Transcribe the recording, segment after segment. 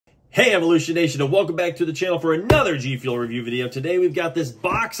Hey Evolution Nation, and welcome back to the channel for another GFuel review video. Today we've got this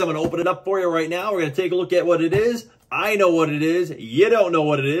box. I'm going to open it up for you right now. We're going to take a look at what it is. I know what it is. You don't know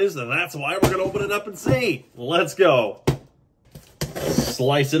what it is, and that's why we're going to open it up and see. Let's go.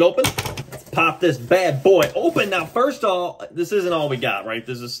 Slice it open. Let's pop this bad boy open. Now, first of all, this isn't all we got, right?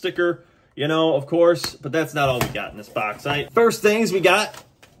 There's a sticker, you know, of course, but that's not all we got in this box, right? First things we got,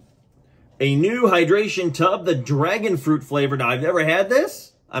 a new hydration tub, the dragon fruit flavor. Now, I've never had this.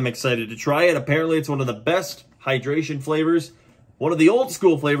 I'm excited to try it. Apparently, it's one of the best hydration flavors. One of the old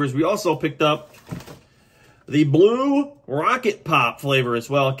school flavors. We also picked up the blue rocket pop flavor as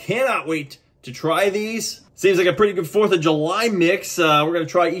well. Cannot wait to try these. Seems like a pretty good 4th of July mix. We're going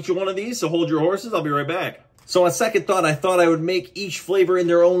to try each one of these, so hold your horses. I'll be right back. So on second thought, I thought I would make each flavor in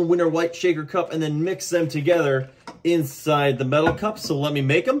their own Winter White shaker cup and then mix them together inside the metal cup. So let me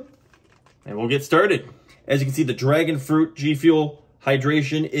make them, and we'll get started. As you can see, the dragon fruit GFuel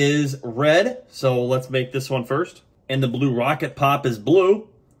hydration is red, so let's make this one first. And the blue rocket pop is blue.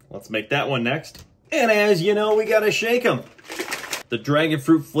 Let's make that one next. And as you know, we gotta shake them. The dragon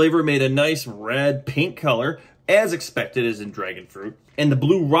fruit flavor made a nice red pink color, as expected as in dragon fruit. And the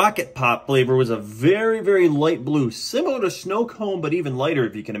blue rocket pop flavor was a very, very light blue, similar to snow cone, but even lighter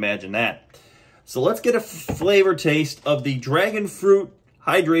if you can imagine that. So let's get a flavor taste of the dragon fruit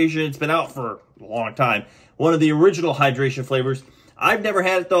hydration. It's been out for a long time. One of the original hydration flavors. I've never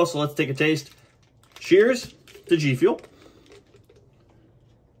had it though, so let's take a taste. Cheers to GFuel.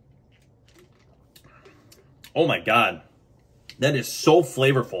 Oh my God, that is so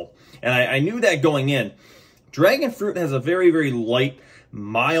flavorful. And I knew that going in. Dragon fruit has a very, very light,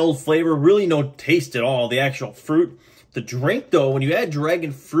 mild flavor, really no taste at all, the actual fruit. The drink though, when you add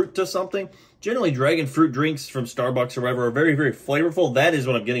dragon fruit to something, generally dragon fruit drinks from Starbucks or whatever are very, very flavorful. That is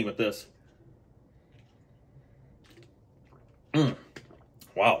what I'm getting with this.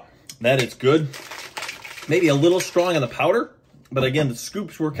 Wow, that is good. Maybe a little strong on the powder, but again, the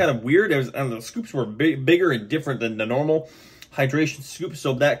scoops were kind of weird. The scoops were bigger and different than the normal hydration scoops,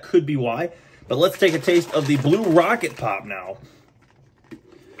 so that could be why. But let's take a taste of the blue rocket pop now.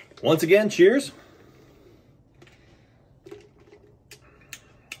 Once again, cheers.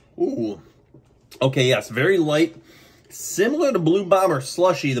 Ooh. Okay, yes, very light. Similar to Blue Bomber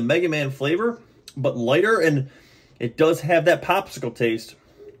Slushy, the Mega Man flavor, but lighter, and it does have that popsicle taste.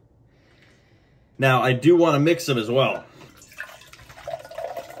 Now, I do want to mix them as well.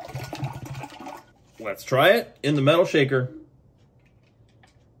 Let's try it in the metal shaker.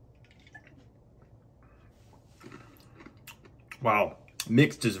 Wow,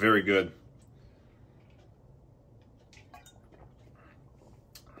 mixed is very good.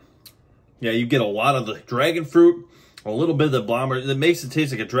 Yeah, you get a lot of the dragon fruit, a little bit of the bomber. It makes it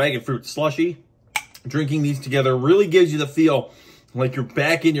taste like a dragon fruit slushy. Drinking these together really gives you the feel like you're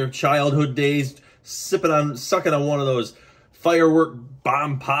back in your childhood days, sucking on one of those firework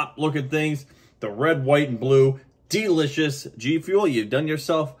bomb pop looking things. The red, white, and blue, delicious GFuel.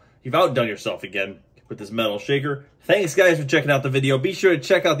 You've outdone yourself again with this metal shaker. Thanks guys for checking out the video. Be sure to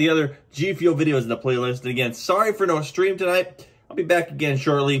check out the other GFuel videos in the playlist. And again, sorry for no stream tonight. I'll be back again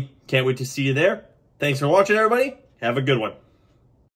shortly. Can't wait to see you there. Thanks for watching, everybody. Have a good one.